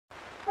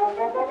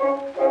Was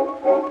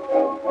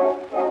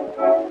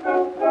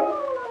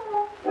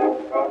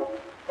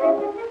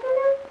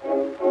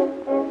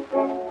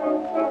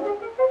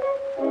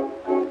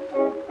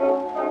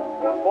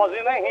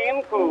in a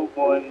hen coop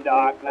one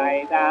dark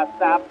night. I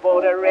stopped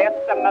for the rest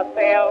of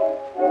myself.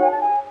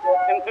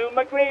 And to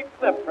my great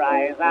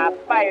surprise, I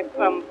spied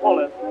some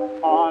pullets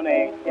on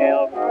a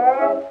shelf.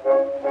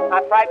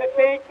 I tried to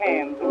shake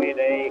hands with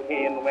a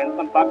hen when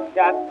some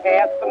buckshot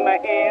passed my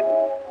head.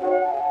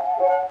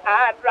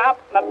 I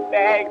dropped my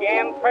bag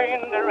and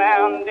turned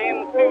around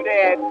into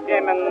that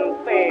gem and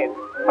said,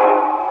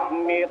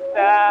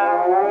 Mister,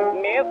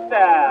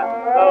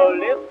 oh,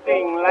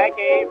 listening like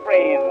a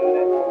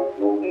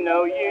friend.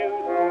 No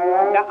use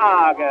to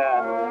argue,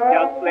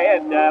 just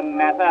let the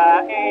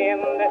matter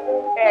end.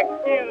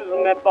 Excuse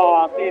me,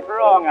 boss, if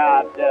wrong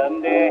I've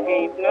done. There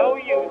ain't no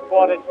use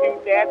for to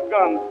shoot that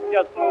gun.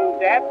 Just move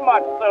that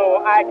much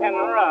so I can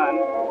run.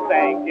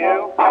 Thank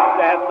you,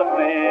 that's a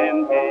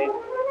plenty.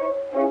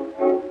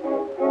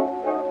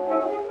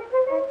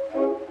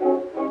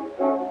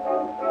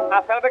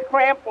 I felt a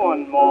cramp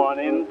one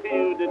morning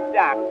to the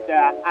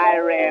doctor. I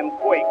ran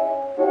quick.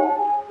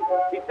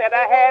 He said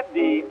I had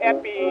the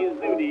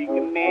epizootic,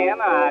 man,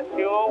 I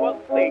sure was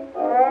sick.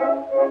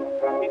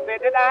 He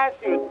said that I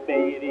should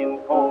bathe in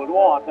cold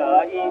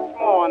water each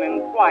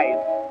morning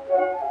twice.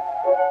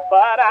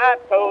 But I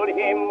told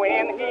him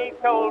when he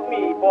told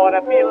me for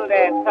to fill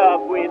that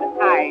tub with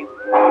ice.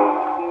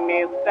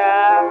 Mister,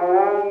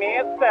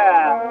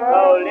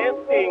 oh,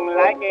 listening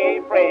like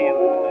a friend.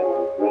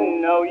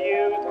 No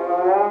use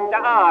to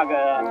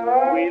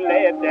argue, we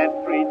let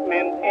that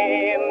treatment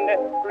end.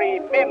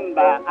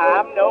 Remember,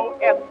 I'm no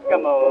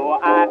Eskimo.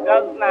 I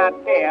does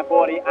not care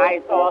for the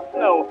ice or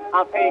snow.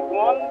 I'll take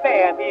one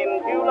bath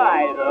in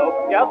July,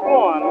 though, just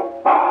one.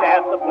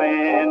 That's a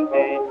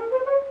plenty.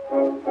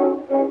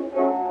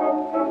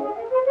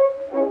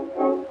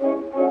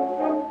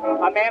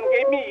 A man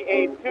gave me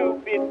a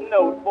 2-bit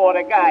note for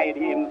to guide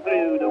him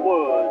through the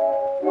woods.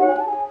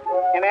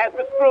 And as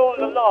we strolled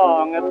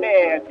along, a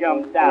bear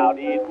jumped out.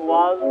 It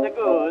was the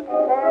goods.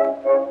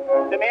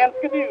 The man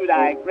skidooed.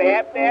 I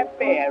grabbed that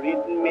bear.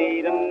 It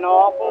made an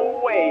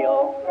awful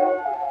wail.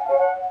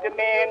 The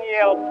man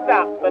yelled,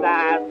 stop, but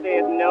I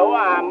said, no,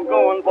 I'm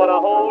going for to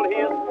hold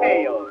his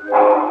tail.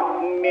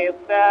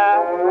 Mister,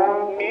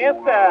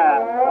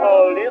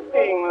 oh,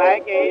 listening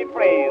like a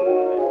friend.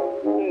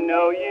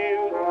 No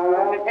use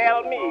to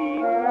tell me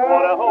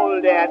for to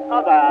hold that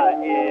other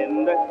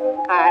end.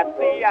 I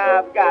see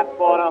I've got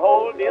for to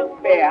hold this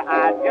bear.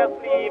 I just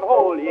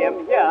hold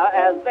him here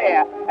as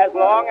there. As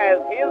long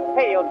as his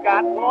tail's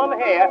got one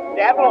hair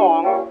that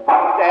long,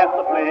 that's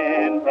a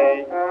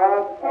plenty.